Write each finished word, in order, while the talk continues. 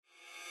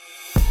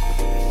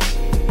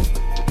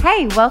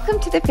Hey, welcome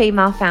to the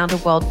Female Founder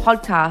World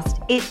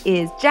podcast. It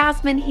is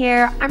Jasmine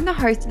here. I'm the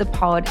host of the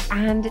pod,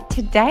 and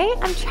today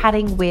I'm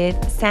chatting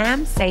with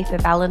Sam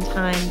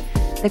Safer-Valentine,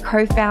 the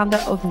co-founder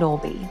of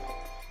Norby.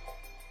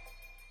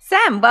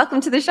 Sam, welcome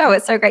to the show.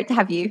 It's so great to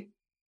have you.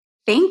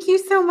 Thank you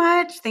so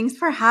much. Thanks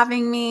for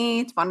having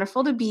me. It's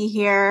wonderful to be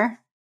here.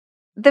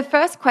 The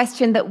first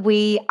question that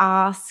we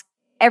ask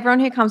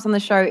everyone who comes on the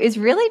show is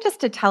really just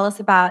to tell us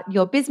about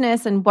your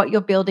business and what you're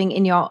building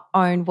in your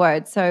own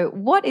words. So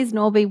what is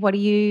Norby? What are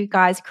you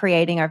guys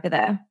creating over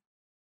there?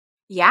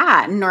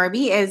 Yeah,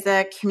 Norby is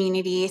a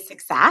community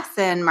success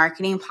and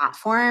marketing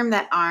platform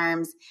that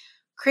arms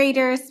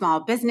creators,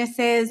 small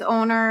businesses,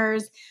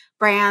 owners,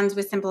 brands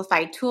with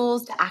simplified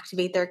tools to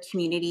activate their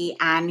community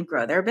and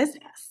grow their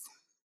business.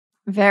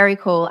 Very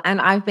cool. And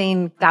I've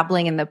been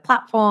dabbling in the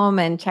platform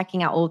and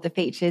checking out all of the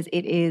features.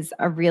 It is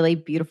a really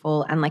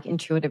beautiful and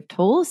intuitive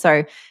tool. So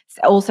it's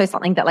also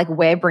something that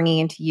we're bringing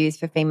into use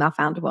for Female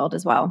Founder World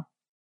as well.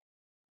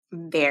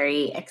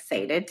 Very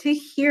excited to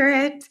hear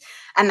it.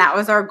 And that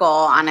was our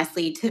goal,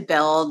 honestly, to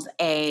build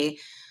a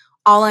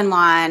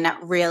all-in-one,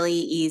 really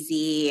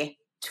easy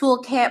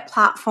toolkit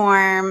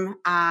platform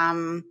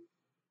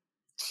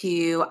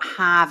to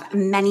have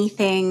many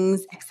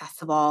things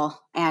accessible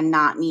and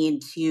not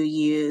need to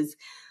use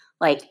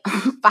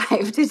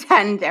 5 to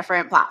 10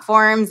 different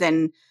platforms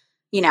and,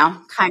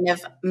 kind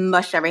of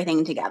mush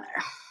everything together.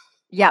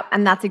 Yep.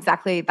 And that's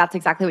exactly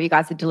what you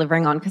guys are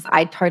delivering on, because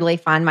I totally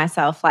find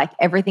myself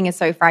everything is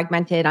so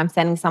fragmented. I'm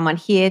sending someone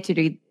here to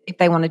do, if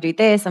they want to do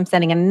this, I'm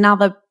sending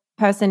another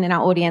person in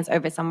our audience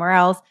over somewhere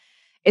else.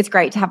 It's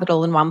great to have it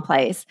all in one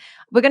place.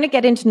 We're going to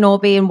get into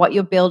Norby and what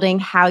you're building,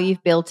 how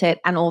you've built it,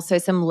 and also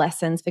some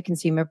lessons for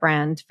consumer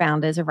brand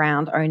founders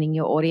around owning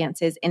your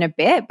audiences in a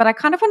bit. But I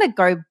kind of want to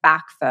go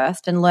back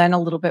first and learn a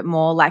little bit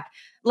more.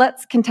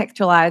 Let's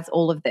contextualize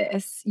all of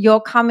this. You're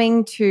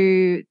coming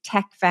to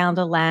tech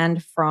founder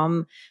land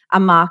from a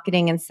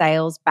marketing and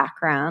sales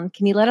background.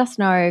 Can you let us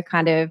know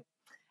kind of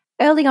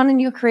early on in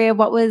your career,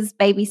 what was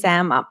baby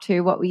Sam up to?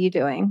 What were you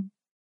doing?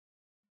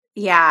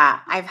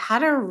 Yeah, I've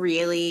had a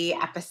really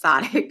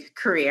episodic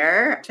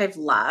career, which I've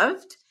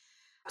loved.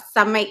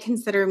 Some might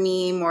consider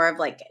me more of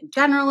a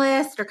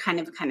generalist or kind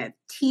of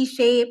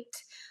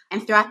T-shaped.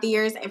 And throughout the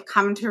years, I've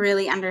come to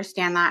really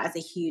understand that as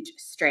a huge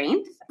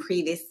strength.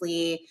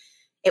 Previously,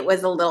 it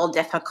was a little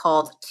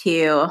difficult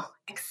to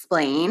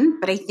explain,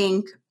 but I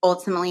think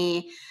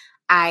ultimately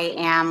I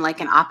am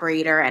an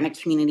operator and a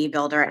community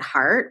builder at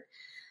heart.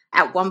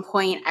 At one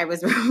point, I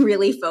was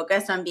really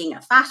focused on being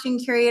a fashion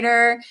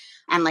curator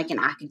and an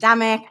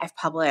academic. I've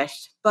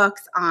published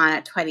books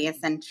on 20th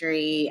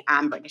century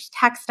British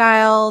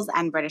textiles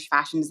and British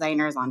fashion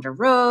designers Londra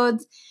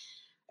Rhodes.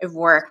 I've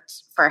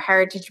worked for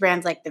heritage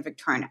brands like the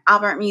Victoria and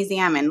Albert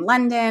Museum in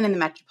London and the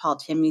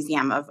Metropolitan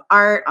Museum of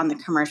Art on the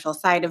commercial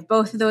side of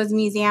both of those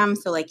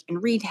museums. So in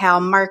retail,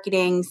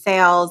 marketing,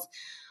 sales,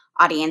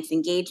 audience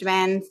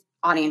engagement.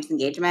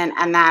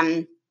 And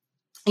then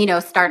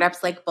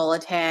startups like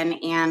Bulletin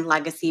and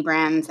legacy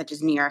brands such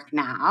as New York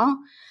Now.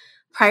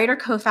 Prior to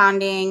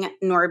co-founding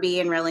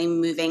Norby and really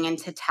moving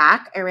into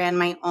tech, I ran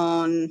my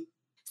own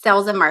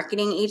sales and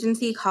marketing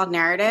agency called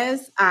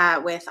Narratives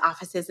with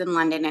offices in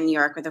London and New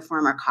York with a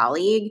former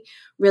colleague,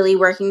 really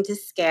working to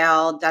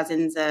scale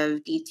dozens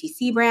of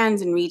DTC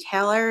brands and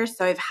retailers.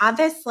 So I've had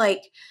this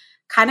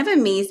kind of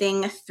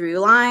amazing through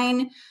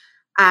line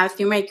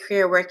through my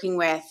career working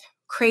with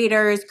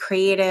creators,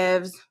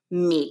 creatives,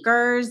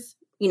 makers,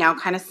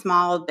 kind of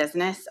small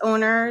business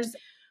owners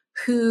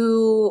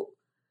who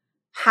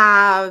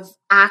have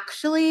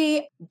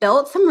actually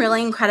built some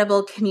really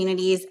incredible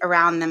communities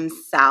around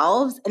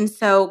themselves. And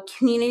so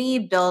community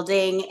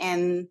building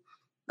in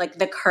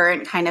the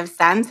current kind of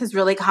sense has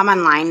really come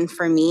online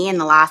for me in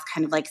the last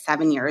kind of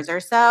 7 years or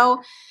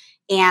so.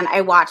 And I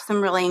watched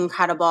some really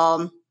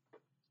incredible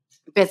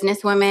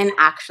businesswomen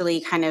actually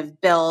kind of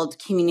build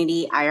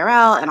community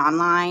IRL and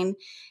online,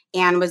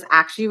 and was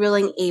actually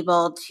really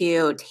able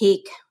to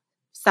take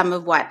some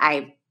of what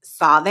I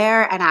saw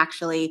there and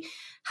actually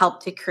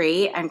help to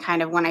create. And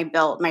kind of when I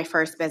built my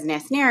first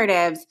business,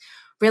 Narratives,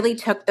 really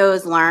took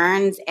those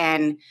learns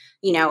and,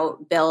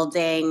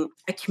 building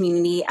a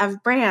community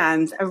of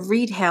brands, of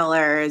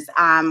retailers,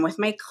 with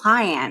my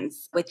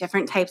clients, with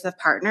different types of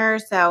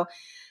partners. So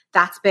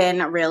that's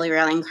been really,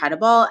 really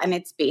incredible. And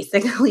it's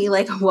basically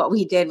what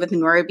we did with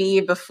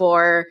Norby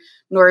before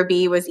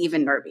Norby was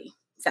even Norby.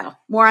 So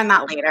more on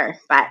that later.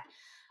 But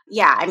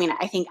yeah,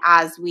 I think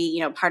as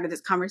we, part of this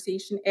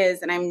conversation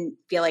is, and I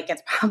feel like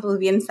it's probably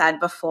been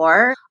said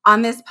before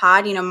on this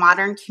pod,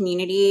 modern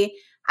community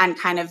and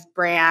kind of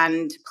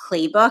brand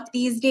playbook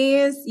these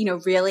days,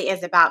 really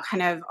is about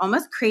kind of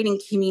almost creating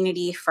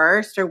community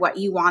first, or what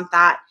you want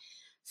that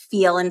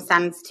feel and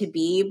sense to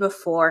be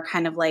before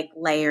kind of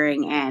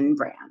layering in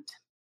brand.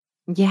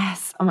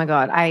 Yes. Oh my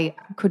God. I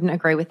couldn't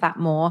agree with that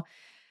more.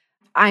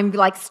 I'm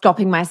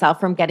stopping myself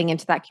from getting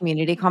into that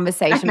community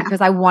conversation because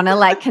I want to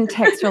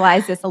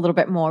contextualize this a little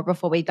bit more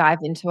before we dive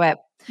into it.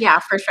 Yeah,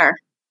 for sure.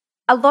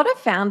 A lot of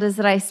founders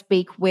that I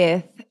speak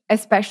with,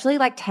 especially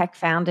like tech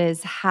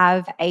founders,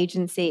 have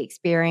agency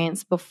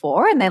experience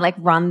before and they like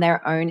run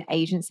their own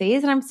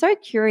agencies. And I'm so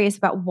curious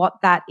about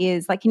what that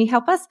is. Like, can you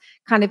help us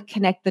kind of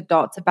connect the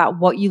dots about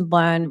what you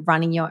learn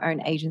running your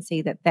own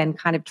agency that then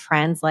kind of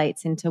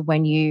translates into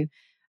when you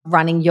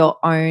running your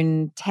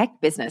own tech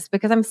business?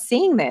 Because I'm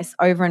seeing this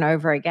over and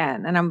over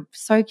again. And I'm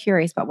so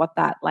curious about what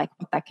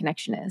that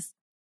connection is.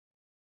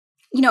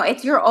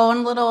 It's your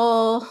own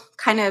little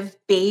kind of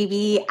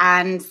baby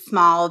and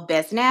small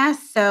business.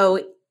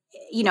 So,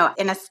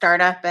 in a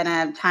startup and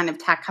a kind of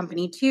tech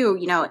company too,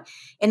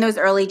 in those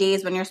early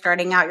days when you're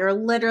starting out, you're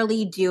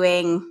literally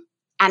doing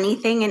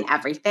anything and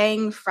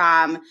everything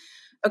from,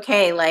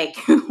 okay, like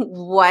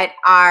what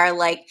are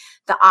like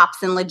the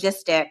ops and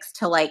logistics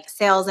to like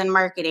sales and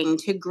marketing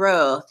to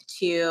growth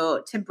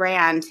to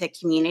brand to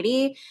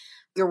community.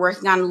 You're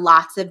working on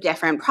lots of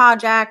different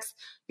projects.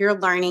 You're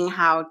learning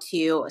how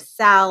to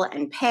sell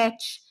and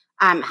pitch,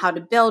 how to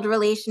build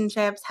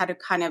relationships, how to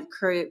kind of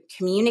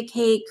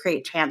communicate,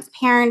 create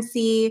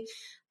transparency.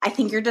 I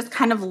think you're just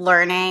kind of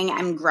learning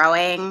and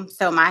growing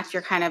so much.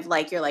 You're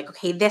like,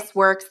 okay, this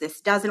works, this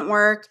doesn't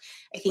work.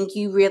 I think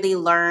you really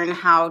learn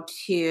how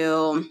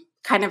to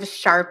kind of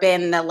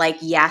sharpen the like,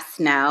 yes,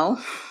 no,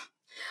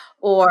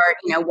 or,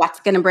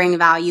 what's going to bring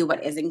value,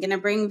 what isn't going to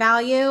bring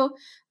value.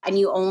 And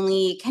you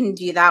only can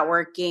do that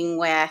working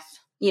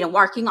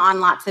on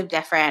lots of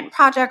different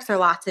projects or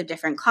lots of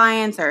different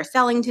clients or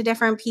selling to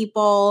different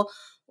people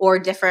or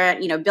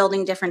different,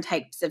 building different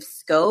types of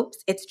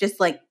scopes. It's just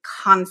like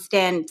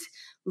constant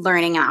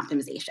learning and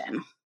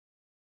optimization.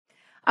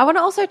 I want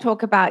to also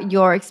talk about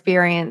your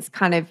experience,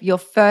 kind of your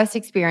first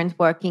experience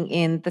working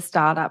in the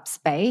startup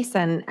space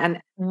and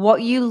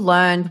what you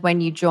learned when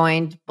you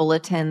joined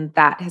Bulletin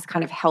that has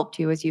kind of helped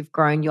you as you've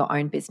grown your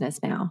own business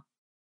now.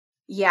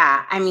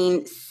 Yeah, I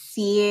mean,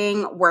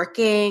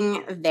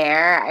 working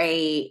there,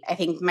 I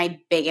think my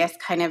biggest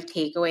kind of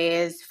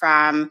takeaways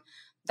from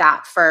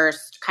that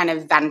first kind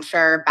of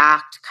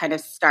venture-backed kind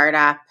of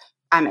startup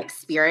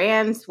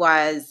experience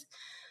was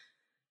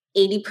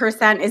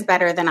 80% is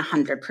better than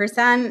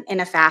 100% in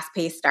a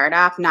fast-paced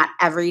startup. Not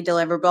every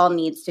deliverable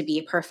needs to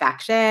be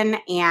perfection,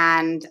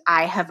 and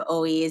I have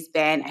always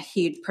been a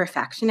huge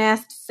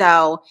perfectionist.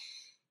 So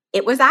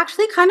it was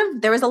actually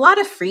there was a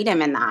lot of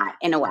freedom in that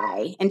in a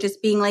way, and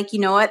just being like, you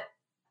know what,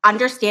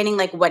 understanding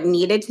like what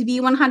needed to be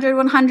 100,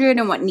 100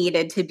 and what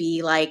needed to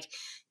be like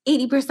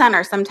 80%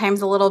 or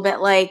sometimes a little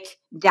bit like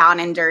down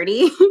and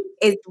dirty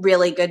is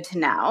really good to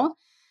know.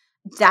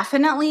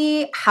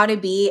 Definitely how to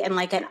be in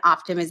like an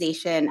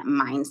optimization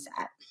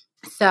mindset.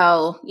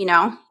 So,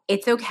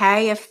 it's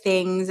okay if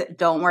things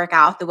don't work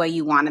out the way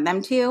you wanted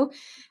them to.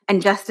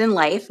 And just in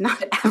life,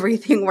 not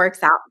everything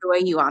works out the way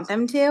you want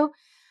them to.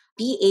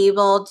 Be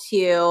able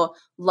to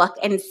look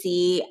and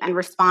see and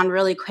respond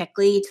really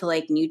quickly to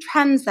like new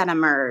trends that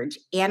emerge,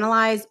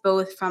 analyze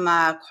both from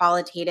a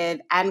qualitative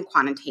and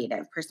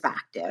quantitative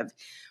perspective,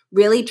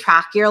 really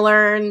track your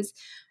learns,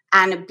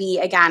 and be,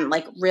 again,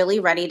 like really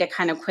ready to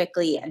kind of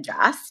quickly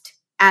adjust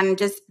and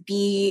just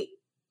be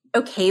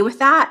okay with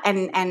that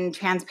and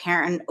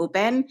transparent and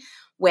open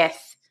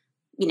with,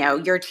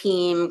 your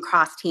team,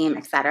 cross team,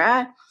 et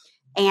cetera.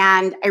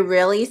 And I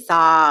really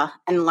saw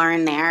and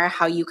learned there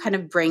how you kind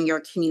of bring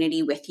your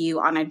community with you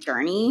on a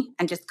journey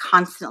and just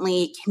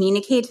constantly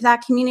communicate to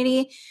that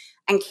community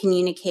and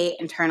communicate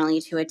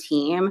internally to a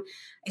team.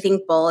 I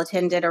think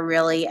Bulletin did a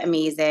really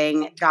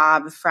amazing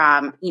job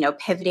from,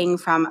 pivoting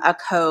from a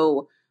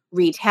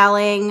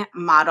co-retailing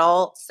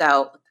model,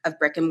 so of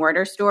brick and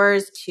mortar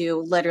stores,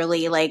 to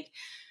literally like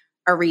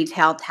a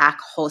retail tech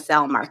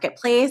wholesale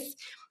marketplace.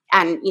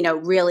 And,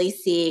 really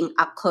seeing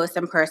up close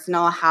and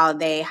personal how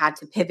they had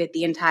to pivot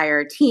the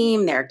entire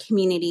team, their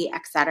community,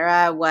 et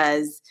cetera,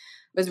 was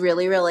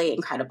really, really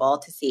incredible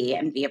to see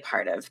and be a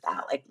part of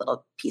that like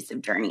little piece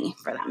of journey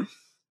for them.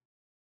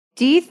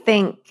 Do you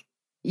think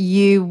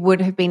you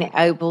would have been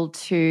able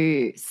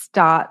to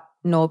start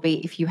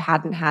Norby if you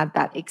hadn't had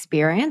that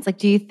experience? Like,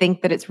 do you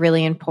think that it's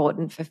really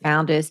important for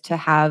founders to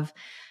have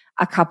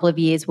a couple of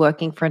years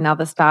working for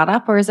another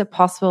startup, or is it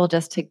possible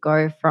just to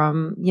go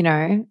from,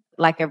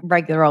 like a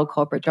regular old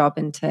corporate job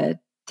into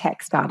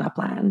tech startup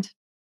land?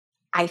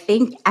 I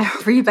think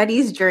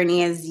everybody's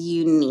journey is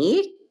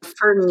unique.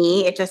 For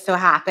me, it just so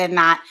happened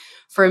that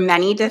for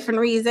many different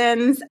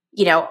reasons,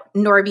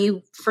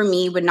 Norby for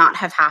me would not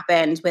have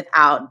happened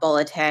without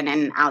Bulletin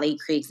and Ali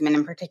Kriegsman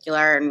in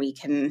particular, and we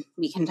can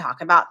talk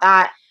about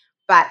that.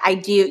 But I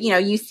do,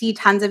 you see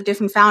tons of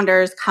different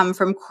founders come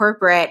from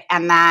corporate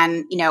and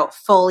then,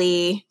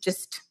 fully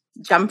just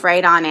jump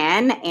right on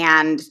in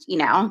and,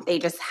 they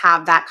just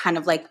have that kind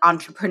of like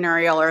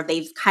entrepreneurial, or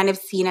they've kind of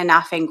seen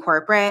enough in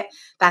corporate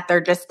that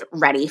they're just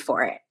ready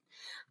for it.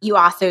 You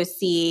also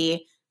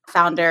see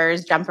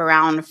founders jump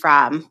around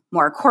from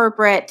more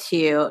corporate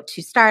to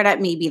startup,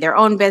 maybe their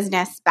own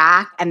business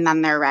back, and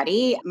then they're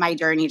ready. My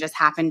journey just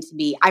happened to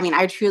be,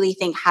 I truly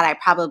think had I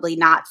probably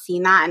not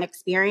seen that and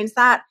experienced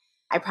that,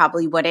 I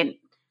probably wouldn't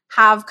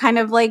have kind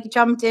of like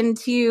jumped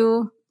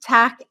into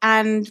tech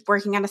and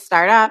working at a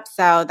startup.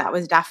 So that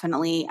was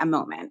definitely a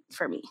moment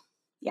for me.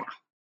 Yeah.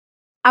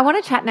 I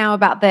want to chat now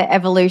about the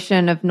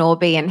evolution of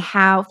Norby and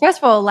how, first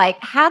of all, like,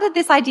 how did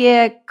this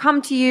idea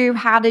come to you?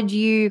 How did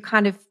you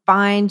kind of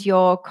find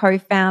your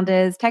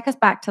co-founders? Take us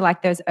back to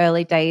like those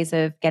early days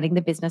of getting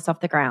the business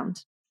off the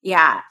ground.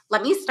 Yeah.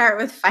 Let me start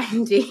with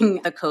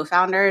finding the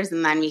co-founders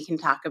and then we can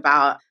talk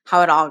about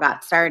how it all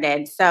got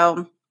started.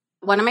 So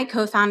one of my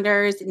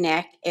co-founders,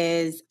 Nick,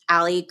 is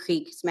Ali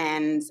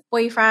Kriegman's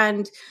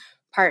boyfriend,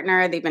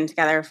 partner. They've been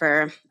together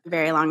for a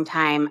very long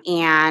time.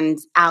 And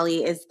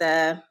Ali is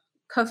the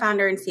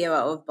co-founder and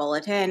COO of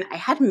Bulletin. I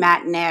had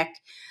met Nick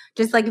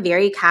just like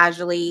very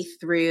casually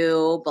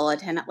through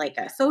Bulletin at like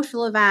a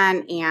social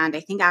event. And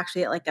I think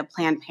actually at like a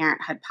Planned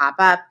Parenthood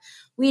pop-up.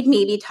 We'd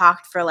maybe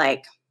talked for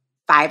like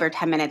 5 or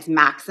 10 minutes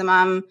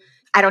maximum.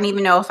 I don't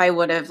even know if I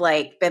would have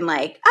like been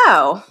like,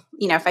 oh,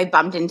 if I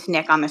bumped into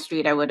Nick on the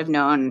street, I would have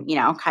known,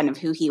 kind of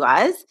who he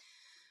was.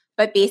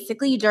 But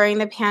basically during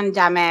the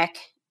pandemic,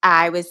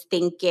 I was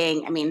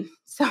thinking,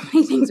 so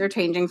many things are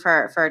changing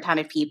for a ton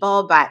of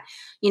people, but,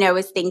 I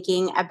was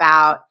thinking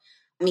about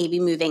maybe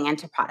moving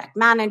into product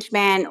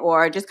management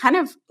or just kind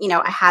of,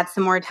 I had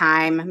some more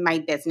time. My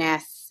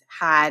business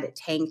had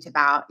tanked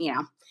about,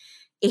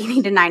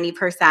 80 to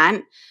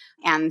 90%.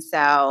 And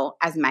so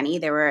as many,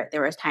 there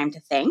was time to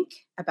think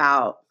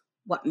about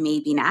what may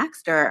be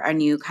next or a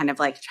new kind of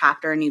like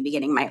chapter, a new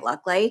beginning might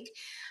look like.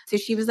 So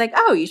she was like,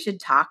 oh, you should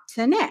talk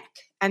to Nick.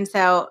 And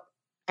so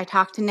I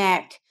talked to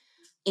Nick,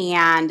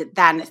 and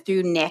then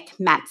through Nick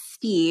met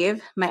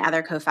Steve, my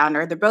other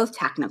co-founder. They're both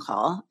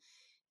technical.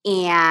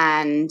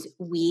 And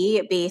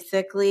we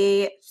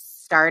basically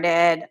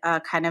started a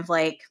kind of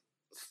like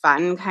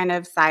fun kind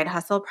of side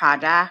hustle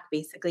project,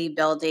 basically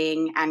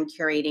building and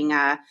curating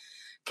a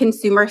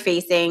consumer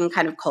facing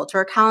kind of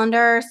culture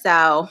calendar.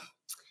 So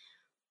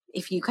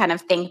if you kind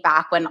of think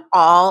back when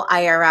all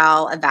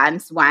IRL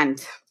events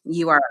went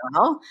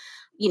URL,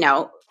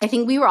 I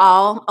think we were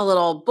all a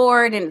little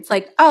bored, and it's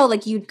like, oh,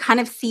 like you'd kind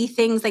of see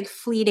things like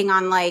fleeting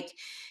on like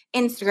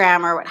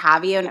Instagram or what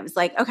have you. And it was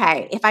like,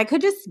 okay, if I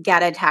could just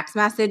get a text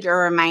message or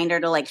a reminder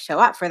to like show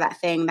up for that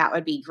thing, that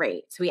would be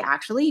great. So we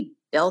actually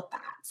built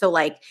that. So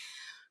like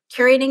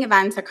curating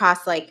events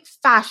across like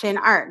fashion,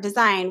 art,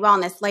 design,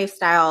 wellness,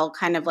 lifestyle,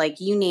 kind of like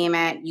you name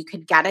it. You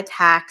could get a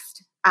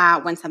text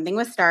when something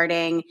was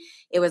starting.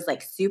 It was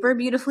like super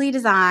beautifully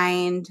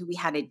designed. We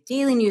had a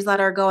daily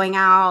newsletter going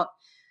out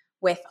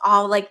with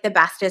all like the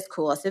bestest,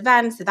 coolest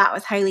events. So that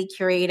was highly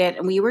curated.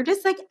 And we were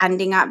just like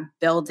ending up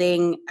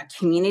building a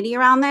community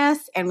around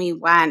this. And we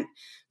went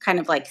kind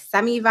of like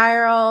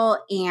semi-viral,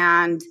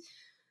 and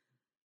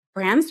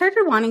brands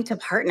started wanting to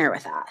partner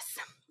with us.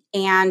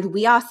 And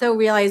we also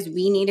realized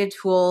we needed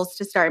tools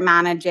to start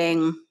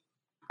managing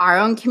our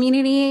own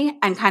community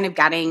and kind of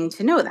getting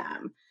to know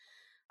them.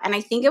 And I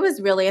think it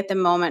was really at the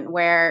moment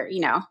where,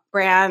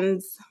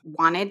 brands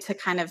wanted to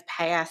kind of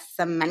pay us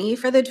some money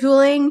for the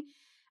tooling.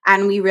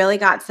 And we really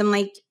got some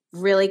like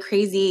really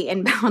crazy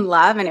inbound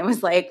love. And it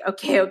was like,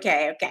 okay.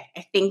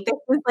 I think this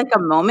is like a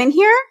moment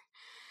here.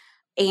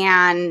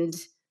 And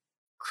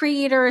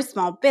creators,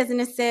 small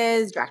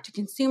businesses, direct to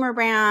consumer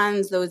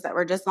brands, those that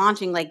were just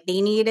launching, like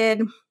they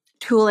needed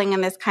tooling in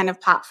this kind of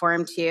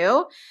platform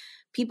too.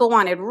 People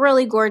wanted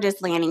really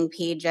gorgeous landing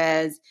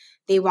pages.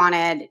 They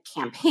wanted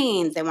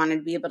campaigns. They wanted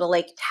to be able to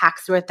like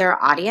text with their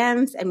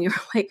audience. And we were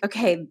like,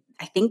 okay,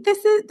 I think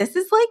this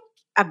is like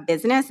a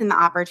business, and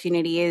the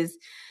opportunity is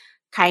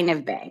kind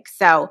of big.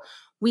 So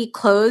we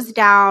closed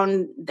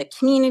down the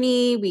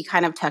community. We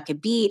kind of took a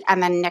beat.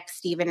 And then Nick,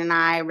 Steven, and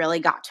I really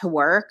got to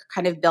work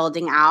kind of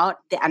building out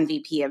the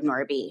MVP of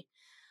Norby.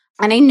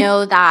 And I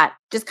know that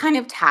just kind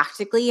of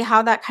tactically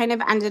how that kind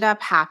of ended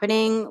up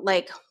happening,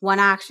 like one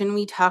action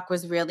we took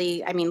was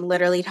really,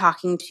 literally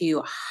talking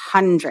to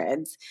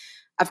hundreds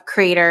of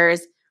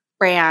creators,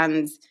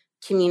 brands,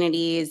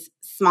 communities,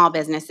 small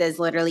businesses,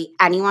 literally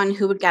anyone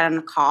who would get on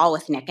a call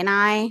with Nick and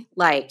I,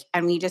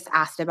 and we just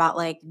asked about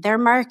like their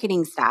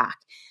marketing stack,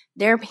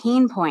 their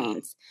pain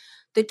points,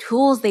 the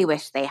tools they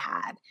wish they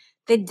had,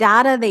 the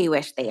data they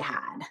wish they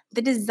had,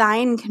 the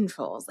design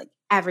controls, like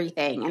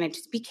everything. And it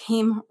just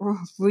became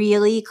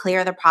really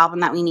clear the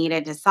problem that we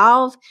needed to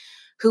solve,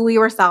 who we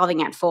were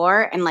solving it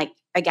for, and like,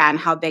 again,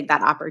 how big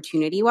that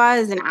opportunity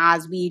was. And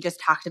as we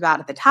just talked about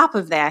at the top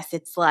of this,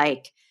 it's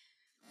like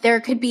there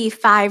could be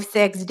 5,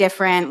 6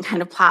 different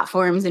kind of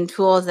platforms and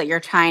tools that you're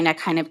trying to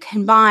kind of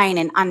combine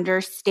and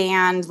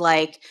understand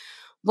like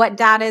what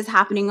data is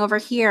happening over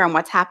here and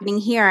what's happening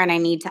here. And I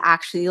need to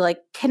actually like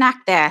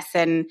connect this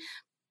and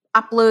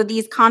upload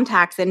these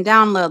contacts and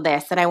download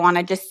this. And I want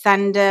to just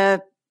send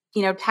a,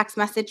 text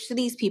message to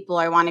these people.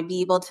 I want to be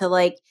able to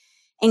like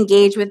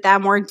engage with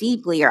them more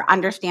deeply or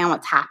understand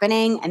what's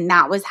happening. And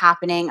that was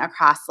happening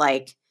across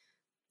like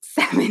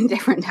 7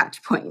 different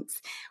touch points,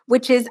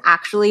 which is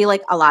actually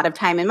like a lot of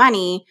time and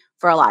money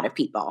for a lot of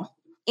people.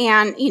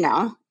 And,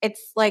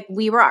 it's like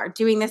we were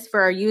doing this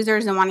for our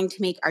users and wanting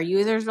to make our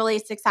users really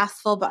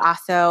successful, but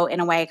also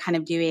in a way kind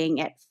of doing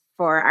it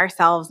for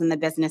ourselves and the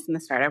business and the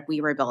startup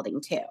we were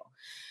building too.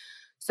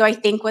 So I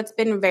think what's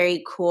been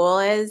very cool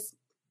is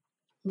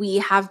we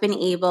have been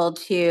able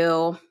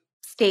to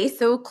stay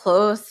so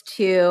close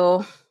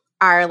to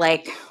our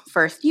like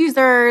first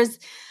users,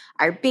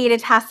 our beta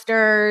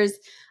testers,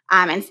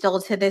 and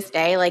still to this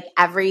day, like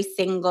every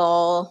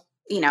single,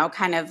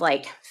 kind of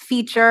like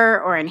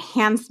feature or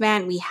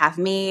enhancement we have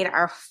made,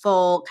 our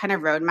full kind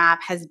of roadmap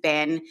has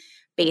been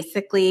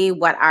basically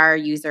what our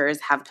users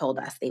have told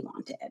us they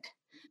wanted.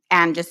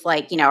 And just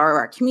like, or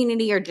our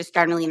community or just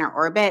generally in our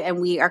orbit.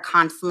 And we are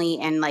constantly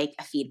in like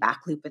a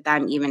feedback loop with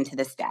them, even to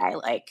this day.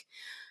 Like,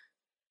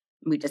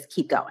 we just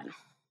keep going.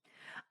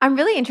 I'm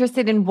really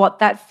interested in what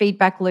that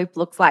feedback loop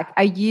looks like.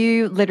 Are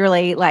you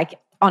literally like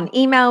on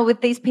email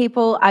with these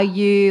people? Are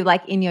you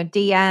like in your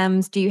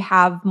DMs? Do you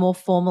have more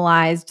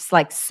formalized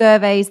like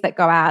surveys that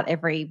go out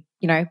every,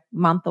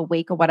 month or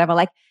week or whatever?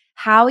 Like,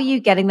 how are you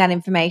getting that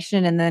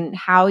information? And then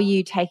how are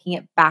you taking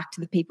it back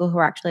to the people who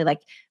are actually like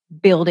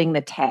building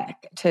the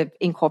tech to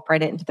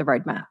incorporate it into the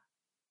roadmap?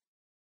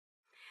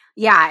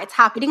 Yeah, it's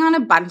happening on a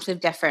bunch of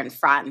different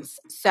fronts.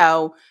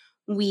 So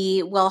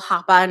we will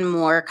hop on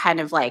more kind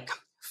of like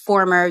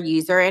former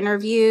user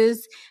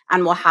interviews,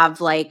 and we'll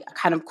have like a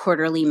kind of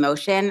quarterly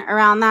motion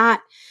around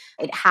that.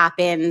 It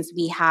happens.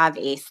 We have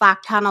a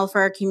Slack channel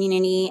for our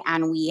community,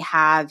 and we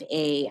have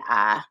a,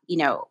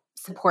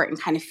 support and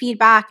kind of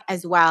feedback,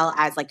 as well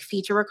as like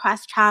feature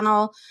request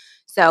channel.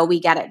 So we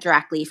get it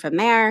directly from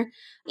there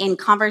in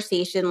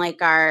conversation,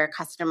 like our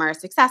customer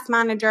success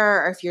manager,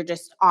 or if you're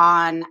just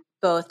on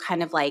both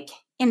kind of like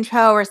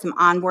intro or some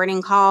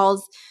onboarding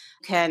calls,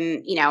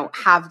 can,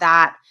 have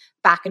that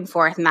back and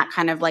forth and that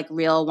kind of like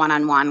real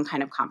one-on-one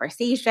kind of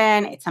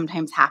conversation. It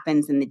sometimes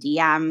happens in the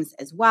DMs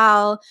as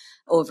well,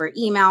 over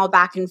email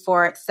back and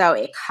forth. So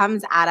it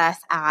comes at us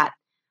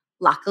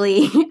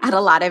luckily, at a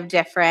lot of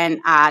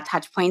different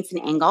touch points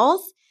and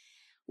angles.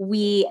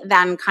 We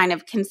then kind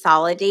of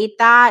consolidate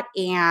that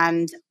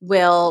and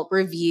will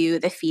review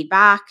the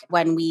feedback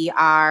when we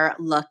are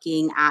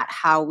looking at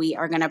how we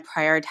are going to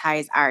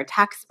prioritize our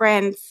tech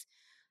sprints,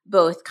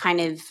 both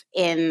kind of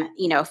in,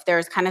 if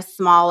there's kind of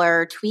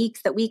smaller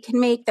tweaks that we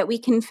can make that we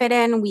can fit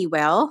in, we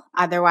will.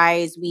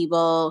 Otherwise, we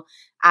will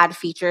add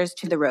features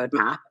to the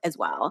roadmap as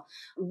well.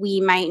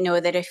 We might know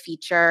that a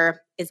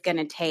feature is going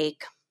to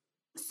take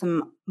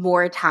some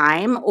more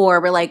time,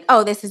 or we're like,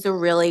 oh, this is a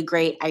really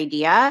great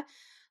idea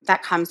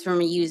that comes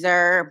from a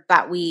user,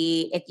 but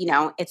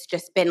it's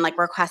just been like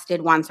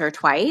requested once or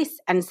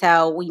twice. And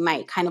so we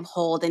might kind of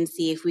hold and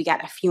see if we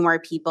get a few more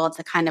people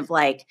to kind of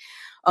like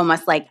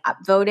almost like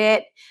upvote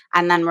it.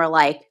 And then we're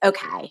like,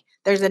 okay,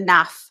 there's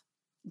enough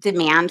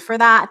demand for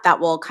that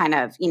we'll kind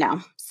of,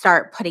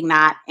 start putting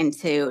that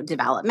into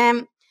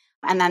development.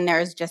 And then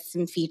there's just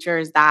some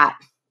features that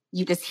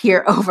you just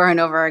hear over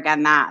and over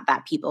again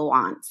that people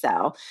want.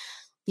 So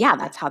yeah,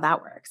 that's how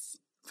that works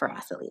for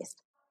us, at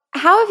least.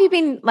 How have you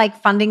been like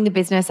funding the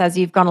business as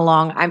you've gone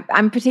along?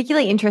 I'm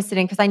particularly interested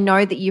in, because I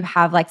know that you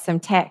have like some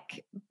tech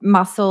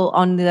muscle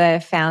on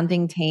the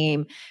founding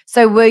team.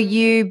 So were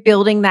you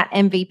building that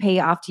MVP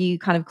after you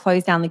kind of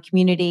closed down the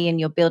community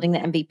and you're building the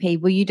MVP?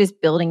 Were you just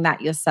building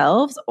that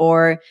yourselves,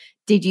 or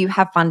did you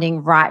have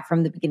funding right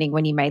from the beginning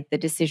when you made the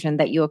decision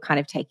that you were kind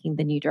of taking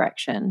the new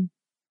direction?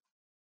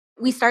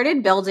 We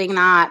started building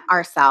that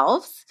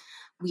ourselves.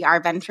 We are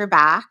venture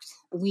backed.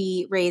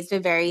 We raised a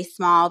very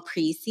small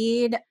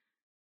pre-seed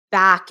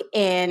back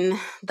in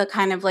the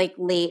kind of like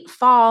late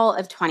fall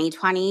of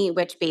 2020,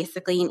 which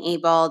basically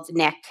enabled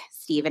Nick,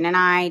 Steven, and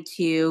I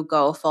to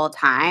go full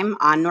time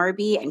on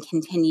Norby and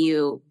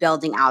continue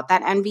building out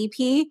that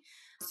MVP.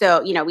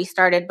 So, we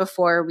started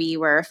before we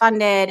were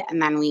funded,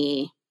 and then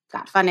we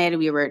got funded.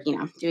 We were,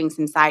 doing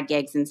some side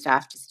gigs and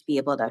stuff just to be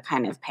able to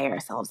kind of pay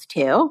ourselves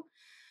too.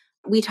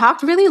 We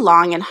talked really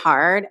long and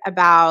hard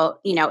about,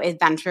 if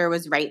venture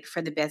was right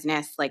for the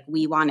business like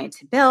we wanted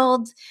to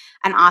build,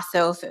 and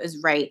also if it was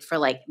right for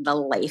like the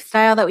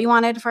lifestyle that we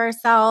wanted for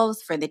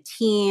ourselves, for the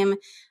team,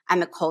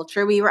 and the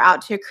culture we were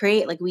out to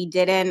create. Like we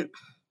didn't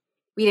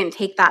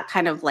take that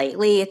kind of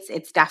lightly.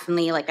 It's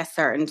definitely like a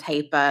certain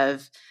type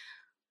of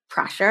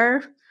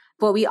pressure.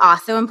 But we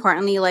also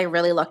importantly like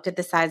really looked at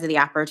the size of the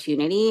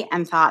opportunity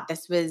and thought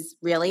this was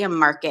really a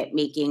market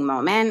making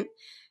moment.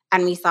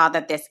 And we saw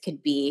that this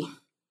could be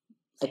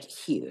like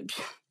huge.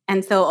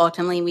 And so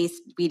ultimately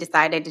we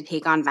decided to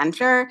take on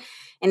venture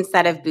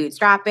instead of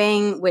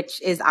bootstrapping,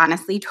 which is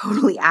honestly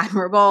totally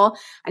admirable.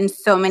 And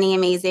so many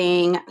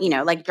amazing,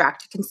 like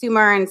direct to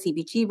consumer and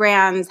CPG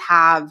brands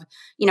have,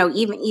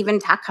 even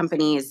tech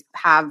companies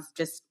have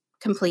just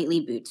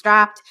completely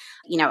bootstrapped,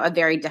 a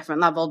very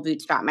different level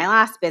bootstrap my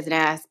last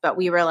business. But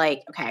we were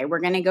like, okay, we're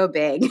going to go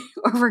big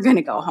or we're going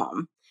to go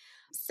home.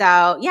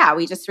 So yeah,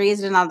 we just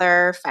raised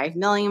another 5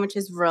 million, which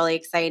is really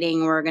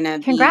exciting. We're going to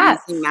be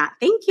using that.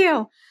 Thank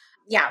you.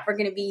 Yeah, we're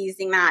going to be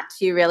using that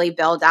to really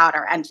build out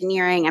our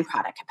engineering and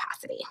product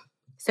capacity.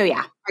 So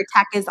yeah, our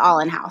tech is all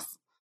in-house.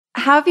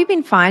 How have you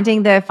been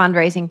finding the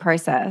fundraising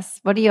process?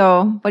 What are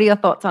your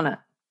thoughts on it?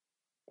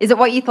 Is it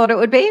what you thought it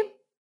would be?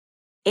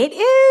 It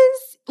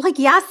is like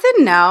yes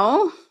and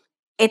no.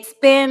 It's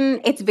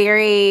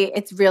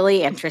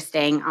really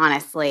interesting,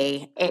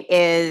 honestly. It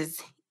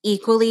is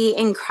equally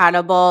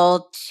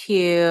incredible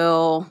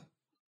to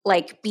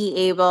like be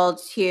able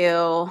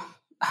to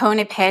hone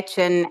a pitch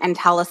and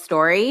tell a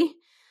story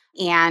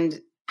and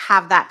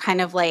have that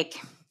kind of like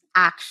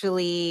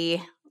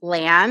actually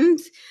land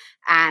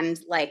and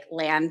like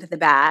land the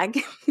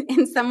bag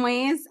in some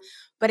ways.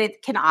 But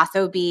it can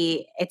also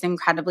be, it's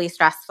incredibly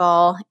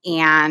stressful.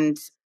 And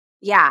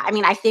yeah, I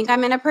mean, I think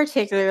I'm in a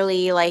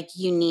particularly like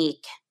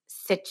unique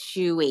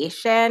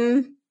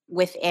situation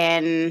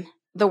within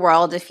the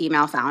world of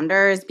female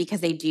founders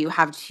because they do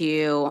have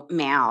two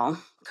male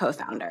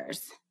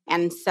co-founders.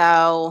 And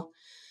so,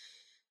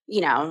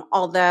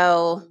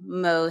 although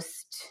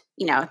most,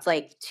 it's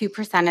like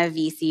 2% of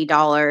VC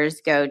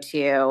dollars go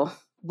to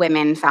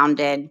women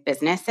founded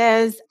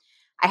businesses,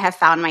 I have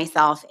found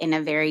myself in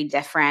a very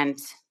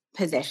different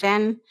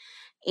position.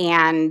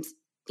 And,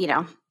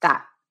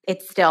 that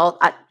it's still,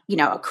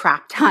 a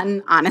crap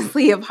ton,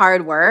 honestly, of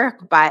hard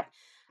work. But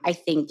I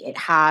think it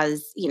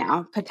has,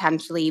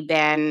 potentially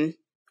been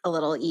a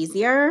little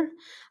easier.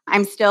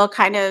 I'm still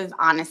kind of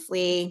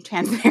honestly,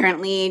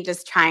 transparently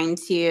just trying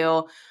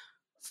to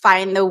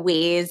find the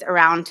ways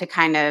around to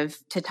kind of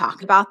to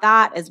talk about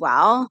that as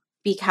well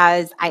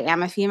because I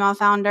am a female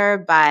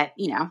founder, but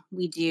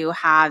we do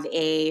have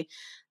a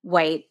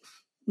white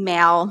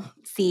male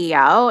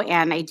CEO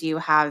and I do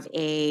have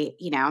a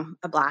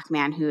black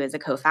man who is a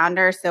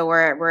co-founder. So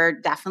we're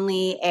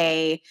definitely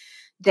a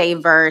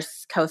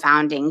diverse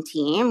co-founding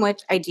team,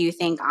 which I do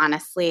think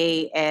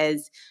honestly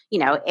is,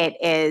 it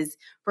is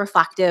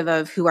reflective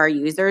of who our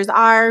users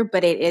are,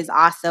 but it is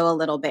also a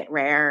little bit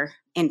rare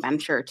in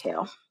venture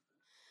too.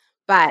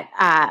 But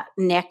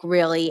Nick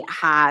really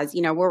has,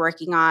 we're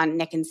working on,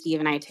 Nick and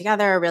Steve and I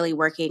together are really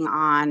working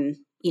on,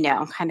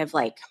 kind of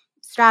like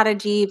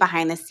strategy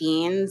behind the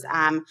scenes.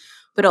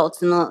 But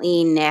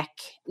ultimately, Nick,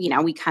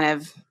 we kind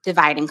of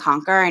divide and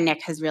conquer. And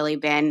Nick has really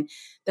been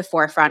the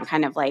forefront,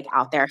 kind of like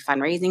out there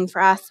fundraising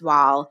for us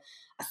while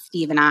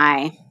Steve and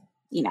I,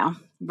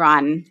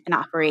 run and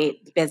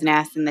operate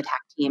business and the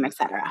tech team, et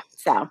cetera.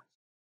 So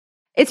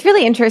it's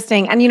really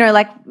interesting. And,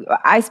 like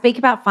I speak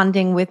about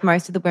funding with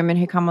most of the women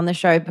who come on the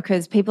show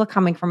because people are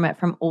coming from it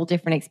from all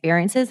different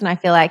experiences. And I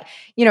feel like,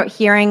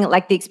 hearing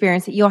like the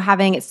experience that you're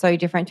having, it's so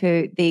different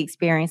to the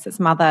experience that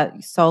some other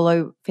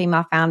solo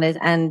female founders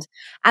and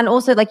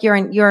also like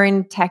you're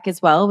in tech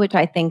as well, which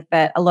I think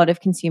that a lot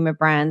of consumer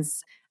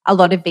brands, a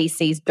lot of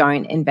VCs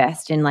don't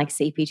invest in like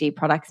CPG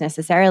products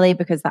necessarily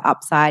because the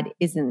upside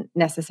isn't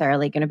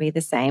necessarily going to be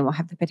the same or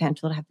have the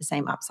potential to have the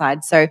same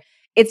upside. So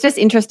it's just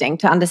interesting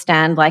to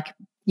understand like,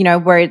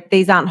 where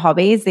these aren't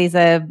hobbies,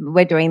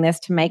 we're doing this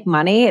to make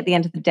money at the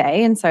end of the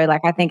day. And so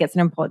like, I think it's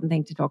an important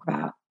thing to talk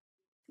about.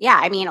 Yeah.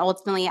 I mean,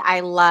 ultimately, I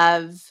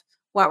love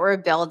what we're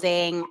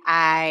building.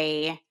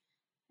 I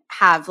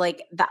have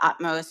like the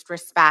utmost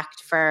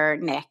respect for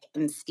Nick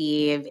and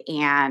Steve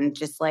and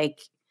just like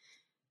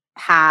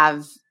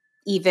have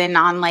even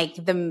on like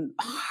the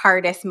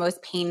hardest,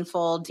 most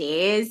painful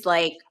days,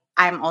 like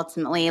I'm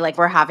ultimately like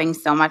we're having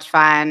so much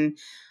fun,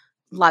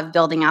 love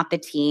building out the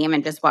team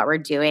and just what we're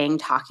doing,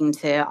 talking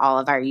to all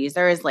of our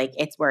users, like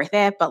it's worth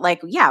it. But like,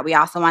 yeah, we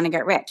also want to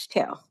get rich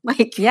too.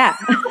 Like, yeah.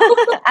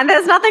 And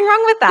there's nothing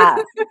wrong with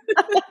that.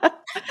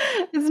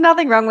 There's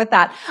nothing wrong with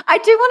that.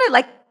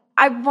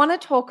 I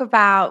want to talk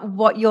about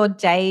what your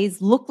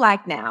days look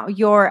like now.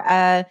 You're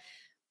a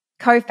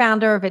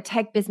co-founder of a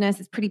tech business.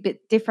 It's pretty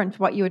bit different to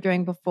what you were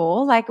doing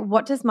before. Like,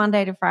 what does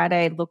Monday to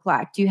Friday look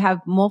like? Do you have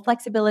more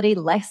flexibility,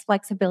 less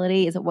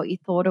flexibility? Is it what you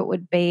thought it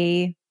would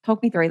be?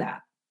 Talk me through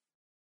that.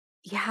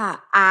 Yeah,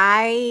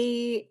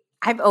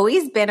 I've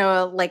always been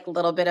a like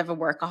little bit of a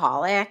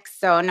workaholic.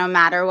 So no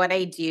matter what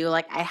I do,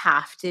 like I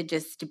have to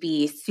just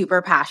be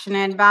super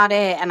passionate about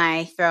it and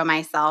I throw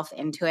myself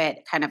into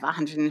it kind of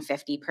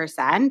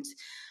 150%.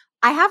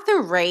 I have the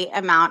right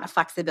amount of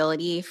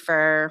flexibility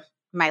for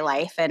my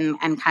life and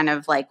kind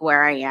of like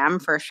where I am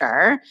for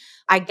sure.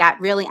 I get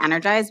really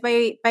energized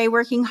by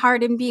working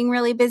hard and being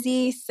really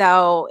busy,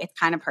 so it's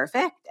kind of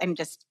perfect.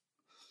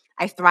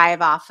 I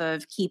thrive off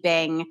of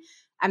keeping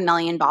a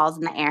million balls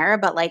in the air.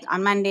 But like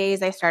on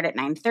Mondays, I start at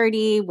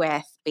 9:30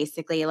 with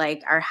basically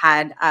like our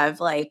head of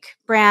like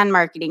brand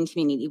marketing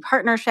community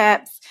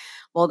partnerships.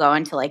 We'll go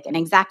into like an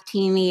exec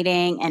team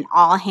meeting and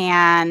all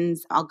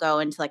hands. I'll go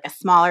into like a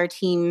smaller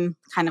team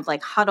kind of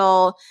like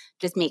huddle,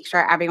 just make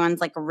sure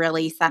everyone's like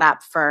really set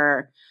up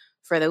for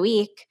the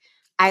week.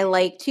 I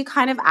like to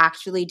kind of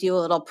actually do a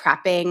little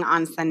prepping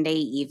on Sunday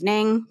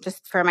evening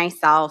just for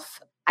myself.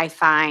 I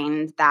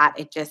find that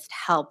it just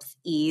helps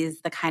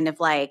ease the kind of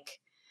like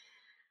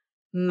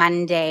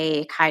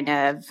Monday kind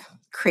of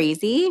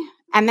crazy.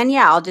 And then,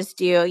 yeah, I'll just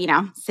do,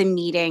 some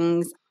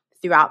meetings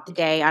throughout the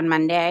day on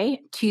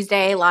Monday.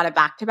 Tuesday, a lot of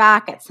back to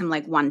back, get some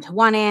like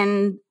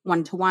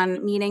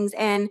one-to-one meetings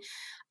in.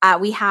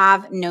 We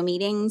have no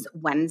meetings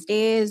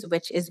Wednesdays,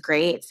 which is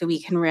great. So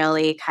we can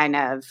really kind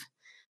of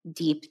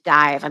deep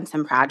dive on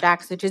some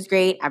projects, which is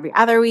great. Every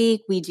other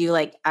week, we do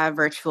like a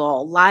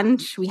virtual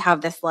lunch. We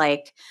have this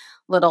like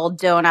little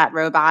donut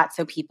robot.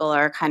 So people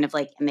are kind of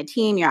like in the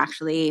team. You're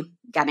actually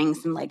getting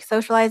some like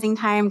socializing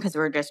time because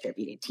we're a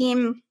distributed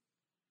team.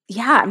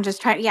 Yeah, I'm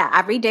just trying. Yeah,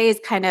 every day is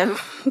kind of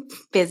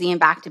busy and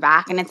back to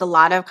back. And it's a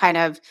lot of kind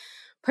of,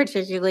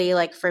 particularly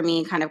like for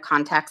me, kind of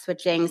context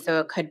switching. So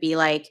it could be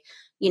like,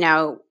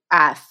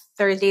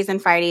 Thursdays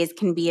and Fridays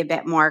can be a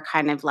bit more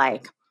kind of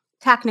like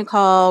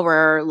technical.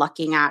 We're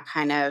looking at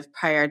kind of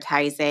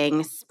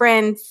prioritizing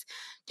sprints,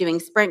 doing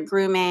sprint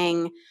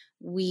grooming.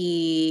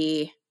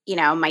 We,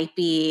 might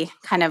be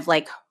kind of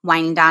like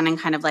winding down and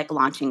kind of like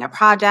launching a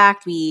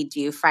project. We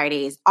do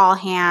Fridays all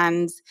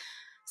hands.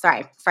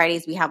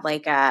 Fridays we have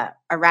like a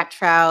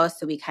retro.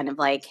 So we kind of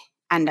like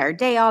end our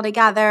day all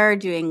together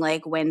doing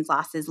like wins,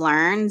 losses,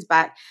 learns.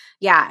 But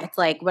yeah, it's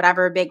like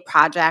whatever big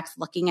projects,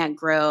 looking at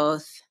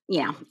growth,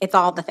 it's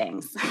all the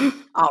things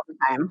all the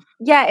time.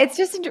 Yeah, it's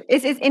just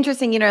it's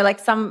interesting, like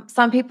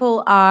some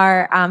people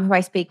are who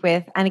I speak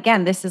with, and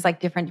again, this is like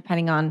different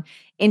depending on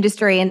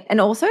industry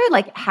and also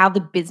like how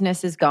the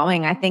business is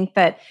going. I think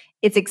that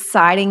it's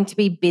exciting to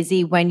be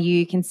busy when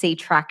you can see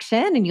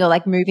traction and you're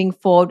like moving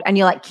forward and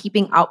you're like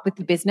keeping up with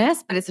the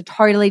business, but it's a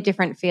totally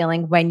different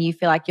feeling when you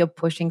feel like you're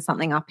pushing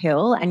something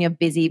uphill and you're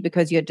busy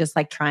because you're just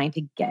like trying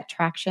to get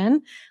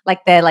traction.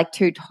 Like they're like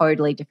two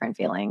totally different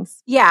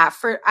feelings. Yeah,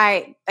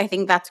 I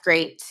think that's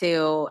great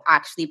to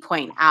actually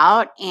point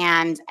out.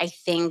 And I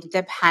think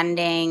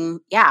depending,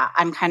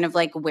 on kind of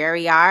like where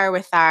we are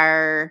with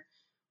our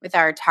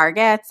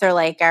targets or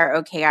like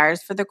our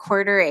OKRs for the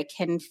quarter, it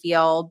can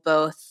feel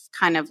both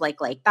kind of like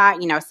that.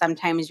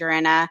 Sometimes you're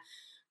in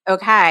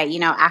okay,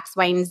 X,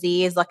 Y, and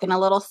Z is looking a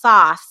little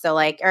soft. So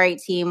like, all right,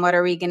 team, what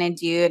are we going to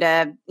do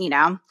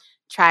to,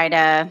 try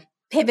to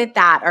pivot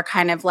that or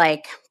kind of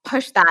like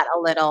push that a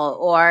little,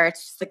 or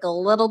it's just like a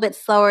little bit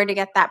slower to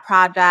get that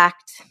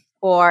project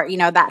or,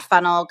 that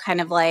funnel kind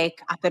of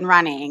like up and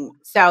running.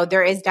 So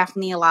there is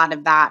definitely a lot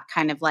of that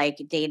kind of like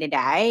day to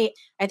day.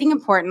 I think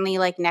importantly,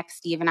 like Nick,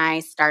 Steve, and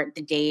I start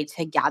the day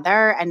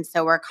together. And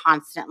so we're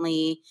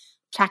constantly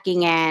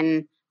checking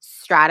in,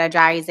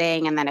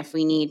 strategizing. And then if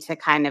we need to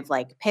kind of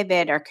like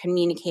pivot or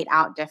communicate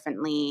out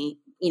differently,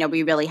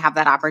 we really have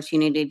that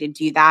opportunity to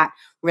do that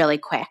really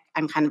quick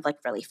and kind of like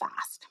really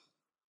fast.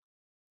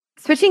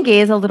 Switching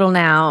gears a little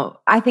now,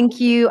 I think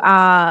you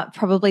are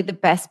probably the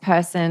best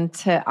person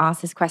to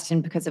ask this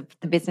question because of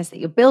the business that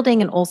you're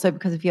building and also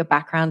because of your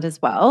background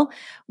as well.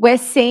 We're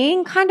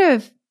seeing kind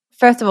of,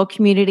 first of all,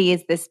 community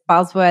is this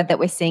buzzword that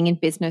we're seeing in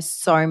business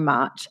so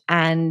much.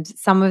 And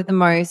some of the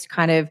most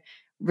kind of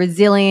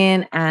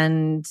resilient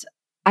and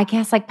I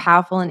guess like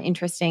powerful and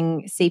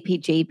interesting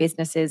CPG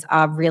businesses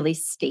are really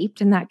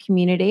steeped in that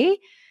community.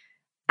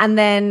 And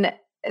then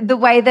the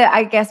way that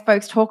I guess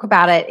folks talk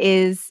about it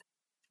is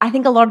I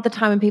think a lot of the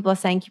time when people are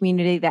saying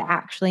community, they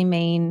actually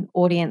mean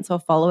audience or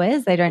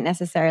followers. They don't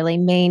necessarily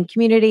mean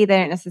community. They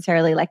don't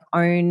necessarily like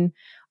own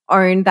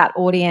that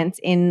audience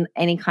in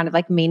any kind of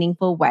like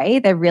meaningful way.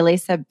 They're really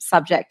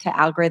subject to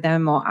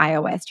algorithm or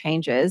iOS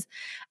changes.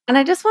 And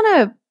I just want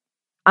to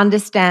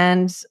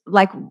understand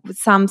like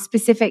some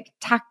specific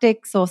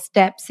tactics or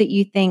steps that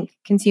you think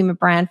consumer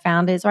brand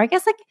founders, or I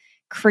guess like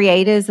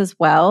creators as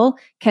well,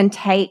 can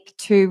take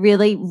to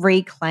really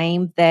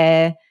reclaim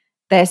their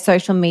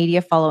social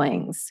media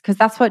followings, because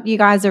that's what you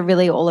guys are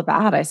really all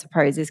about, I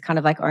suppose, is kind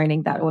of like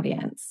owning that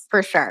audience.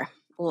 For sure.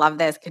 Love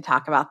this. Could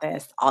talk about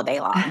this all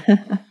day long.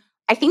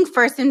 I think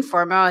first and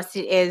foremost,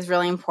 it is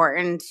really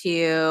important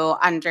to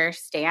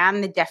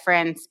understand the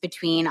difference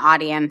between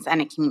audience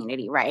and a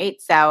community,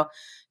 right? So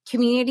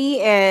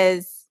community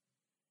is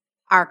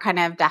our kind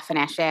of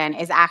definition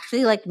is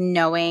actually like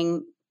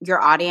knowing your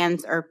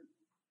audience or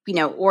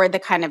or the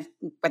kind of,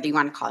 whether you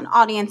want to call it an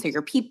audience or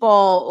your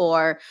people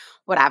or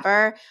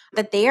whatever,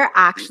 that they are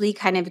actually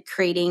kind of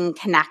creating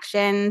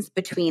connections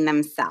between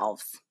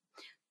themselves.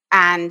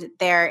 And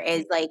there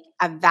is like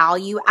a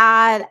value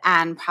add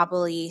and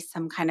probably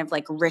some kind of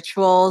like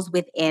rituals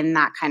within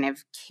that kind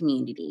of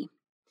community.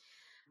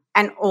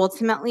 And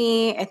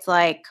ultimately, it's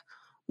like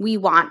we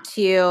want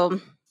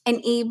to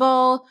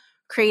enable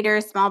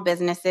creators, small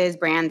businesses,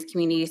 brands,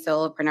 community,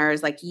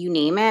 solopreneurs, like you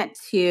name it,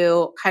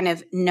 to kind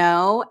of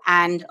know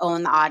and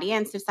own the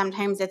audience. So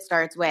sometimes it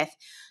starts with,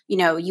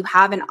 you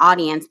have an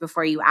audience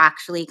before you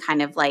actually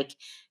kind of like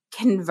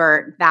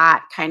convert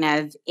that kind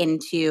of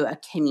into a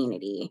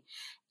community.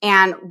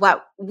 And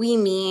what we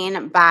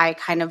mean by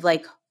kind of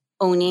like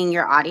owning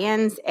your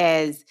audience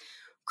is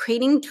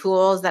creating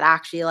tools that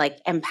actually like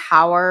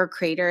empower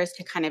creators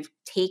to kind of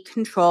take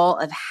control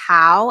of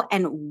how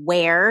and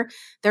where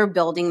they're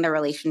building the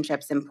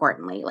relationships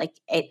importantly. Like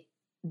it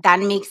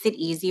then makes it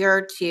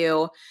easier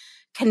to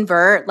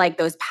convert like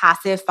those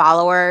passive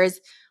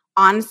followers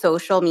on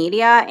social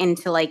media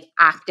into like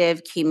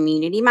active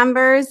community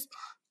members.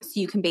 So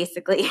you can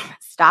basically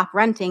stop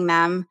renting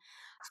them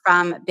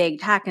from big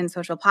tech and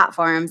social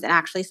platforms and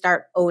actually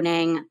start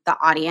owning the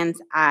audience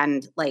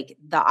and like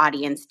the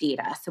audience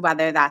data. So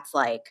whether that's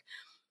like,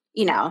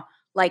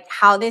 like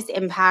how this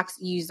impacts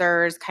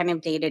users kind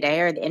of day to day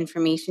or the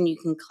information you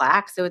can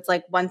collect. So it's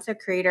like once a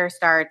creator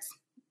starts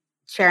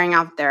sharing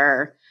out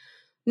their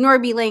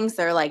Norby links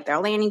or like their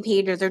landing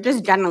pages or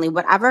just generally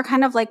whatever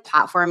kind of like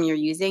platform you're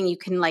using, you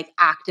can like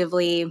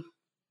actively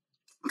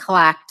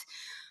collect,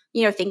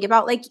 think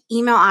about like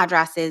email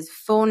addresses,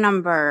 phone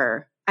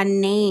number, a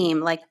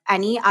name, like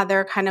any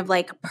other kind of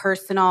like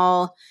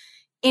personal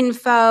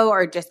info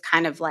or just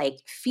kind of like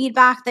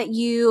feedback that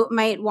you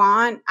might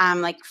want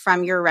like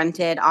from your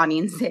rented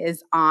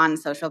audiences on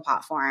social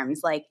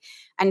platforms.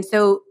 And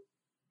so,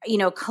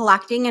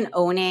 collecting and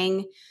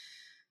owning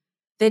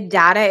the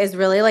data is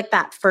really like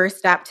that first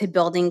step to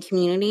building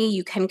community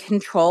you can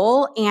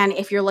control. And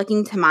if you're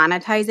looking to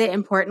monetize it,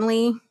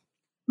 importantly,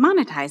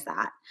 monetize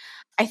that.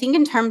 I think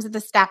in terms of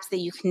the steps that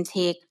you can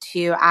take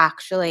to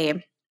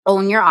actually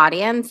own your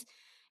audience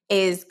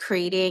is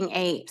creating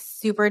a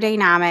super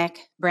dynamic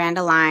brand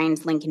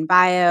aligned link in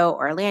bio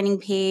or landing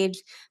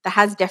page that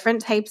has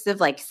different types of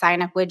like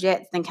sign up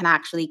widgets that can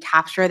actually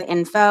capture the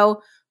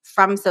info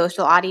from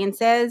social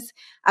audiences,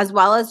 as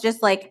well as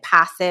just like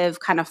passive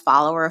kind of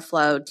follower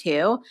flow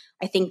too.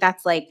 I think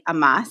that's like a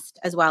must,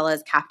 as well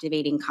as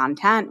captivating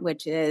content,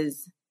 which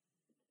is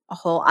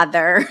that's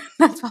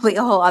probably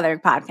a whole other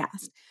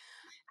podcast.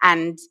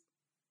 And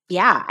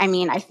yeah, I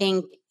mean, I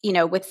think,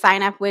 with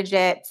sign up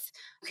widgets,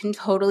 you can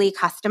totally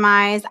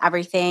customize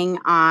everything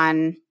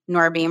on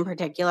Norby in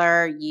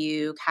particular.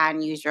 You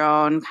can use your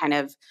own kind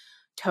of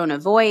tone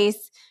of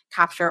voice,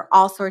 capture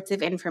all sorts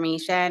of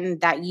information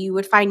that you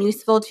would find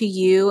useful to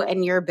you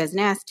and your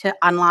business to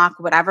unlock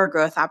whatever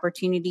growth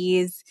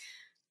opportunities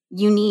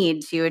you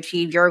need to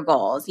achieve your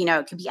goals.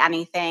 It could be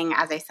anything,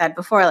 as I said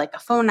before, like a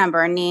phone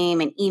number, a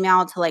name, an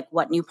email to like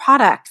what new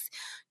products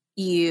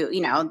you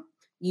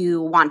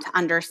want to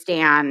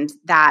understand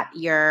that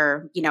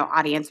your,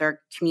 audience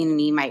or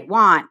community might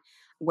want,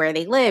 where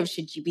they live.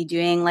 Should you be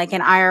doing like an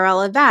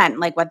IRL event,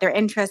 like what their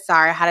interests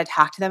are, how to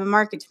talk to them and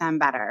market to them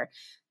better?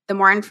 The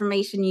more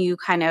information you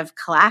kind of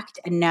collect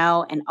and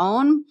know and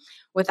own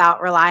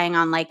without relying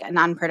on like an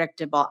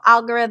unpredictable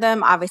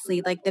algorithm,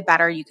 obviously, like the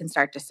better you can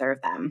start to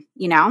serve them,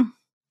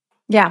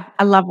 Yeah,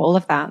 I love all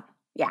of that.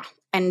 Yeah.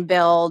 And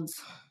build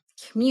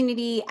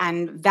community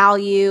and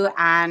value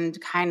and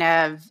kind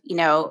of,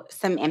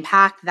 some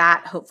impact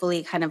that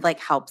hopefully kind of like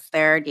helps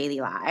their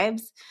daily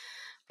lives.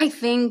 I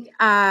think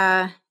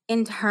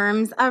in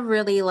terms of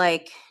really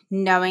like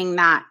knowing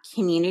that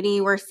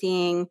community, we're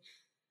seeing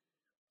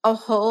a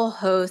whole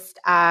host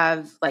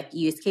of like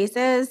use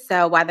cases.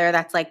 So whether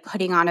that's like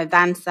putting on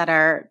events that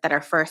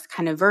are first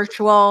kind of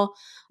virtual,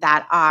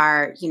 that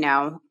are,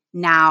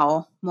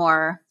 now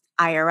more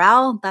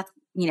IRL, that's,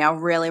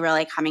 really,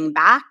 really coming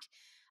back.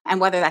 And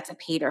whether that's a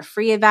paid or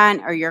free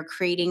event, or you're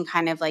creating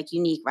kind of like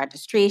unique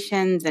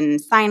registrations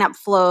and sign up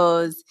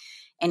flows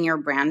in your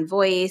brand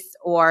voice,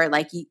 or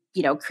like,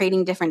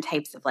 creating different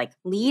types of like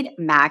lead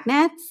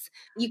magnets,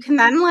 you can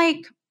then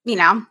like,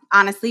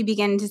 honestly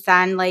begin to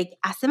send like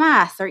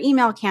SMS or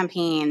email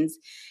campaigns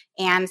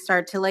and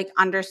start to like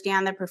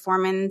understand the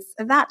performance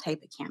of that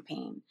type of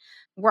campaign.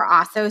 We're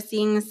also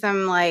seeing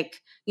some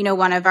like,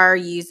 one of our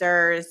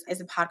users is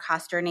a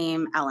podcaster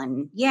named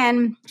Ellen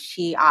Yin.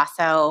 She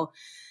also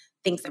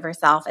thinks of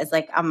herself as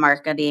like a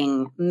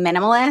marketing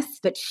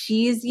minimalist, but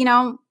she's,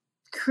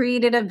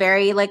 created a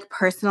very like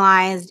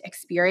personalized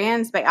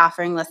experience by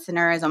offering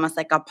listeners almost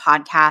like a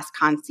podcast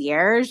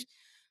concierge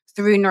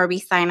through Norby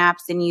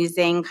signups and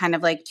using kind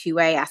of like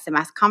two-way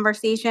SMS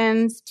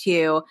conversations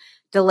to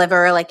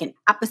deliver like an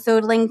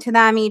episode link to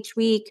them each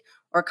week,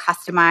 or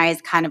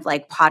customize kind of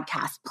like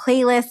podcast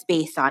playlists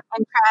based on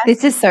interest.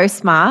 This is so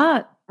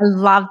smart. I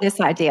love this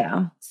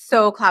idea.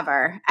 So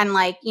clever. And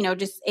like,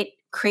 just it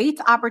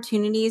creates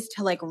opportunities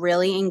to like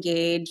really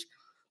engage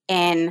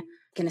in,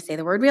 going to say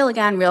the word real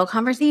again, real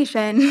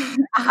conversation,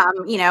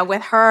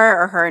 with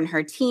her or her and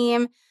her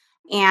team.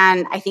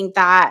 And I think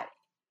that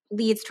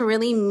leads to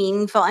really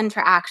meaningful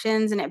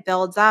interactions, and it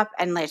builds up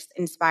and like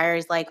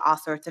inspires like all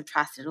sorts of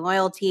trust and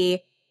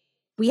loyalty.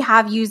 We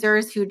have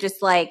users who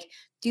just like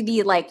do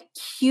the like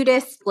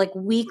cutest like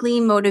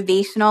weekly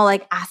motivational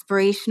like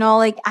aspirational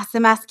like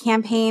SMS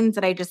campaigns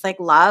that I just like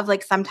love.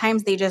 Like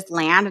sometimes they just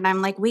land and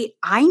I'm like, wait,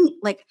 I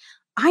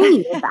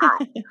needed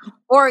that.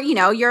 Or,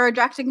 you're a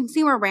direct to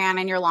consumer brand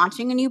and you're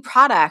launching a new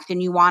product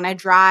and you want to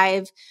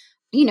drive,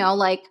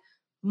 like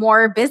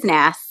more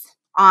business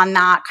on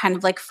that kind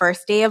of like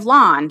first day of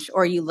launch,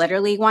 or you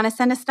literally want to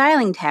send a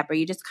styling tip, or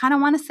you just kind of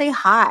want to say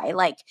hi.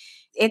 Like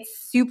it's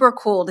super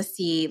cool to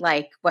see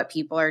like what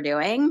people are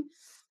doing.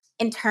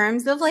 In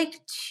terms of like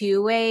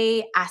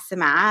two-way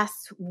SMS,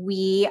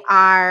 we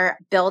are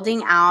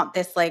building out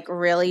this like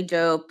really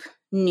dope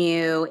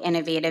new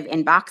innovative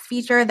inbox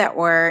feature that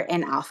we're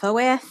in alpha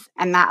with.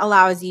 And that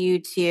allows you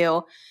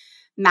to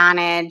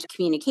manage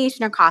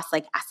communication across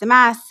like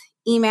SMS,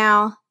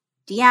 email,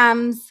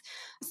 DMs.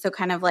 So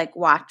kind of like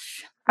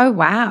watch. Oh,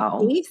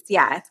 wow.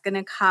 Yeah, it's going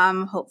to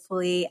come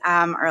hopefully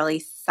early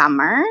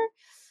summer.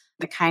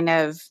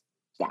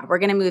 We're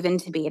going to move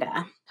into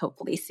beta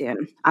hopefully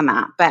soon on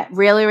that. But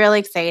really, really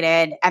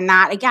excited. And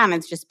that, again,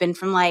 it's just been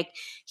from like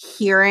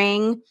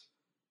hearing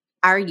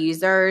our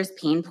users'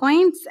 pain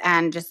points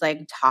and just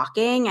like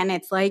talking. And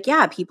it's like,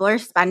 yeah, people are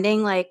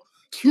spending like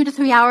 2 to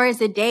 3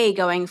 hours a day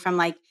going from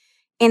like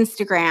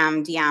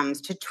Instagram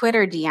DMs to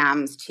Twitter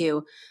DMs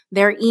to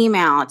their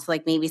email to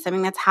like maybe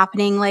something that's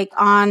happening like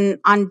on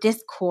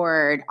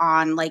Discord,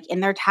 on like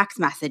in their text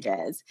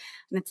messages.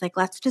 And it's like,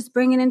 let's just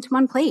bring it into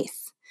one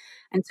place.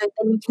 And so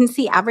then you can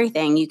see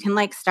everything. You can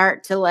like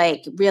start to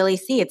like really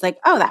see. It's like,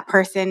 oh, that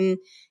person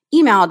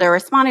emailed or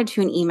responded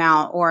to an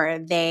email, or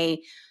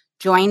they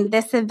joined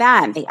this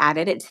event, they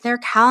added it to their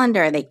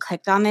calendar, they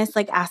clicked on this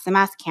like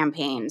SMS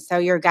campaign. So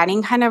you're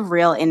getting kind of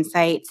real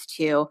insights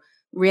to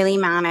really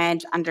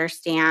manage,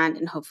 understand,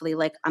 and hopefully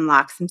like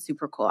unlock some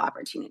super cool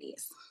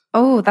opportunities.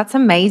 Oh, that's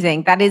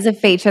amazing. That is a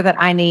feature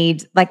that I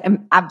need like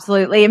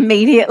absolutely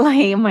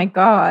immediately. Oh my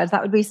God,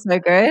 that would be so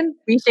good.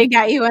 We should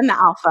get you in the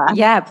alpha.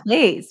 Yeah,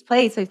 please.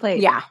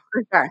 Yeah,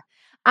 for sure.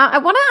 I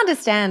want to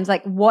understand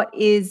like what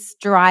is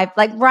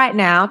like right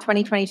now,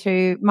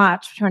 2022,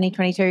 March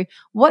 2022,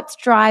 what's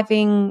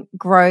driving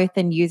growth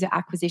and user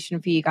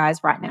acquisition for you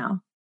guys right now?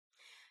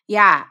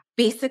 Yeah,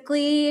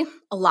 basically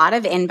a lot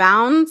of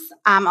inbounds,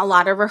 a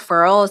lot of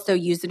referrals. So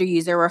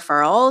user-to-user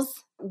referrals.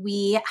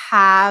 We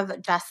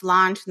have just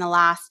launched in the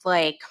last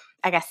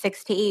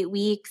 6 to 8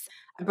 weeks,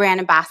 a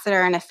brand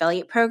ambassador and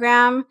affiliate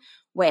program,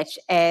 which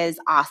is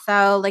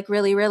also like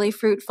really, really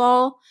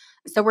fruitful.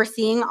 So we're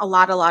seeing a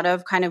lot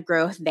of kind of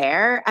growth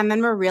there. And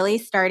then we're really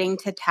starting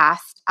to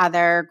test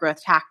other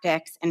growth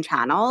tactics and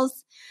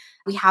channels.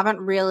 We haven't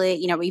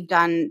really, we've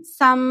done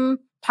some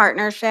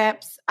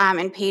partnerships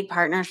and paid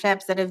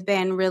partnerships that have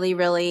been really,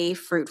 really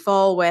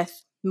fruitful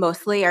with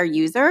mostly our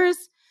users,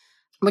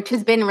 which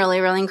has been really,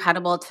 really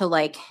incredible to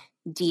like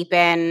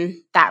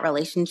deepen that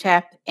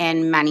relationship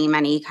in many,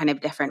 many kind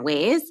of different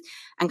ways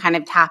and kind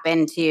of tap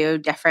into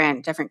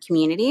different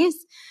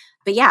communities.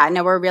 But yeah,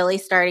 no, we're really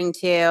starting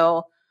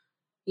to,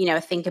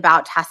 think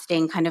about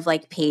testing kind of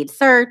like paid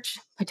search,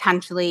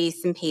 potentially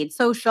some paid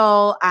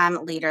social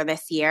later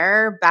this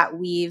year. But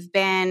we've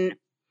been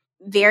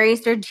very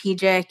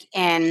strategic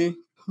in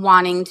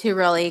wanting to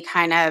really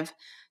kind of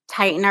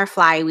tighten our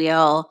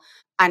flywheel,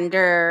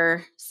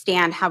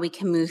 understand how we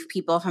can move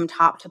people from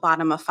top to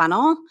bottom of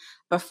funnel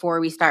before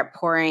we start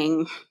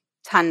pouring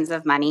tons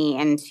of money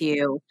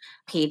into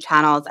paid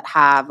channels that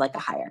have like a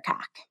higher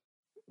CAC.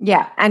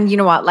 Yeah. And you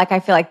know what? Like, I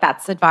feel like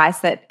that's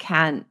advice that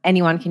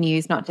anyone can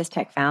use, not just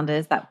tech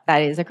founders.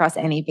 That is across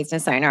any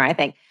business owner, I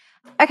think.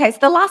 Okay. So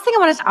the last thing I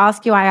wanted to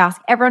ask you, I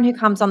ask everyone who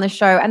comes on the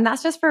show, and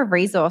that's just for a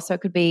resource. So it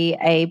could be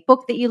a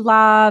book that you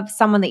love,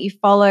 someone that you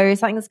follow,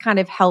 something that's kind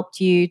of helped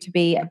you to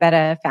be a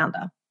better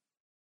founder.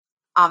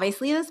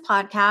 Obviously, this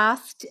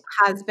podcast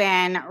has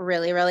been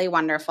really, really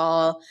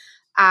wonderful.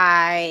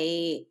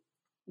 I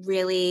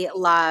really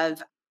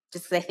love,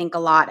 just because I think a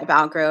lot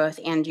about growth,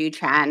 Andrew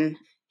Chen,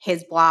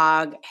 his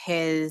blog,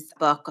 his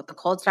book, The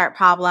Cold Start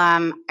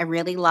Problem. I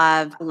really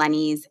love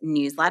Lenny's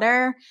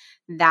newsletter,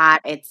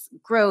 that it's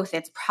growth,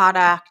 it's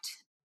product.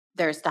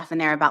 There's stuff in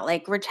there about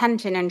like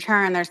retention and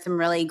churn. There's some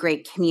really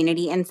great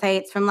community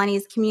insights from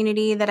Lenny's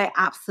community that I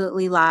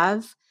absolutely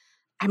love.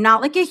 I'm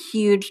not like a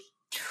huge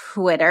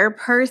Twitter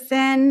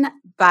person,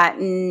 but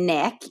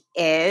Nick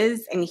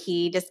is, and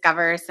he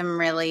discovers some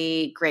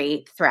really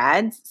great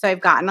threads. So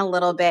I've gotten a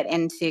little bit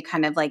into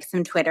kind of like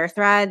some Twitter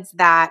threads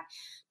that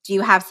do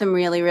have some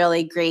really,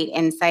 really great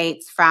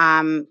insights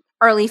from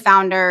early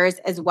founders,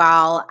 as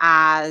well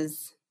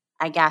as,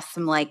 I guess,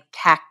 some like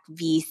tech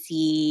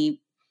VC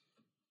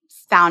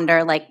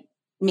founder, like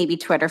maybe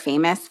Twitter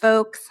famous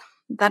folks.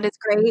 That is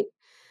great.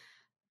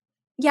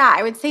 Yeah,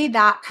 I would say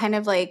that kind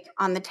of like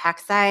on the tech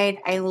side,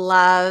 I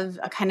love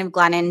a kind of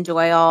Glennon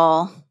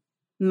Doyle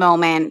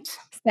moment.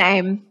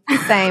 Same.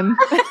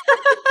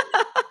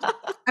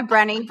 A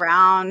Brené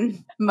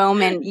Brown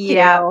moment.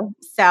 Yeah.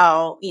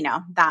 So,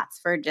 that's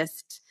for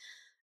just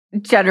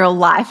general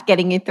life,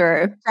 getting you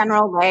through.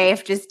 General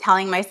life, just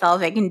telling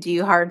myself I can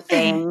do hard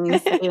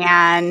things.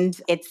 And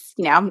it's,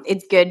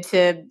 it's good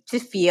to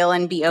feel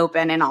and be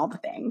open and all the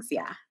things.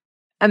 Yeah.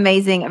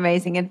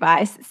 Amazing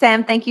advice.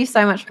 Sam, thank you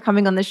so much for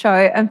coming on the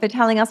show and for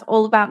telling us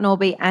all about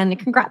Norby, and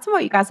congrats on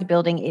what you guys are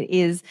building. It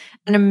is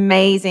an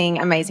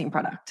amazing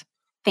product.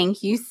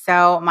 Thank you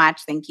so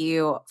much. Thank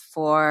you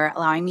for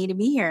allowing me to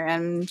be here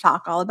and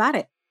talk all about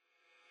it.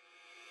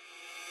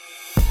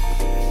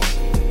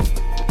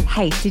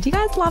 Hey, did you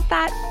guys love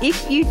that?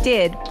 If you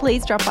did,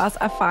 please drop us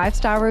a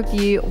 5-star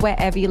review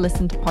wherever you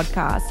listen to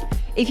podcasts.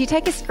 If you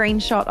take a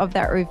screenshot of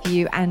that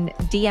review and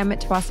DM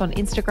it to us on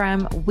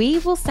Instagram, we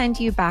will send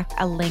you back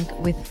a link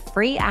with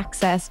free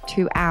access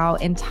to our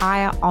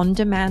entire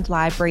on-demand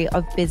library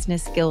of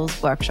business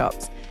skills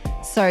workshops.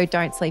 So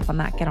don't sleep on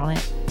that. Get on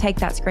it. Take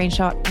that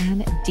screenshot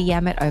and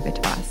DM it over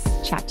to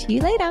us. Chat to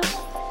you later.